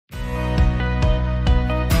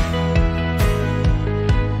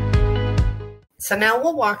So now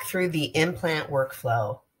we'll walk through the implant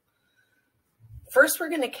workflow. First, we're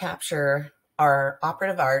going to capture our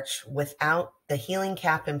operative arch without the healing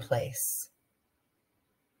cap in place,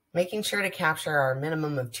 making sure to capture our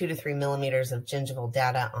minimum of 2 to 3 millimeters of gingival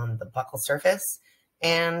data on the buccal surface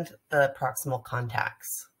and the proximal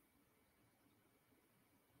contacts.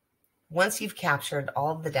 Once you've captured all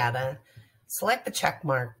of the data, select the check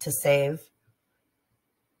mark to save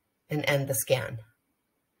and end the scan.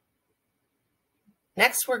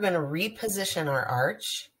 Next, we're going to reposition our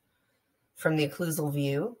arch from the occlusal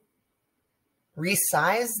view,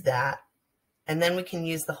 resize that, and then we can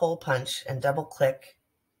use the hole punch and double click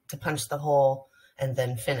to punch the hole and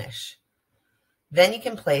then finish. Then you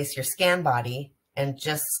can place your scan body and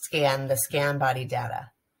just scan the scan body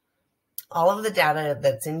data. All of the data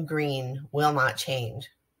that's in green will not change.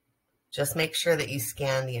 Just make sure that you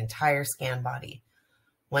scan the entire scan body.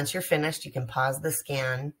 Once you're finished, you can pause the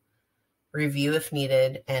scan, review if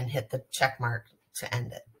needed, and hit the check mark to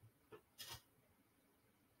end it.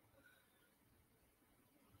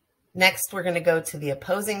 Next, we're going to go to the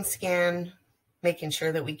opposing scan, making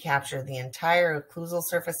sure that we capture the entire occlusal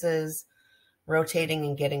surfaces, rotating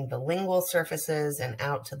and getting the lingual surfaces and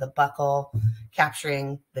out to the buccal,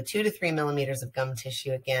 capturing the 2 to 3 millimeters of gum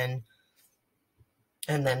tissue again,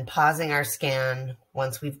 and then pausing our scan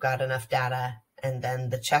once we've got enough data, and then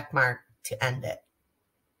the check mark to end it.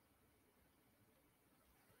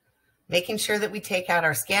 Making sure that we take out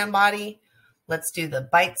our scan body, let's do the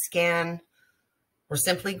bite scan. We're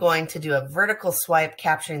simply going to do a vertical swipe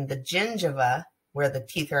capturing the gingiva where the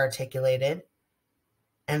teeth are articulated,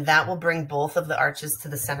 and that will bring both of the arches to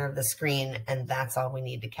the center of the screen, and that's all we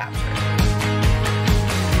need to capture.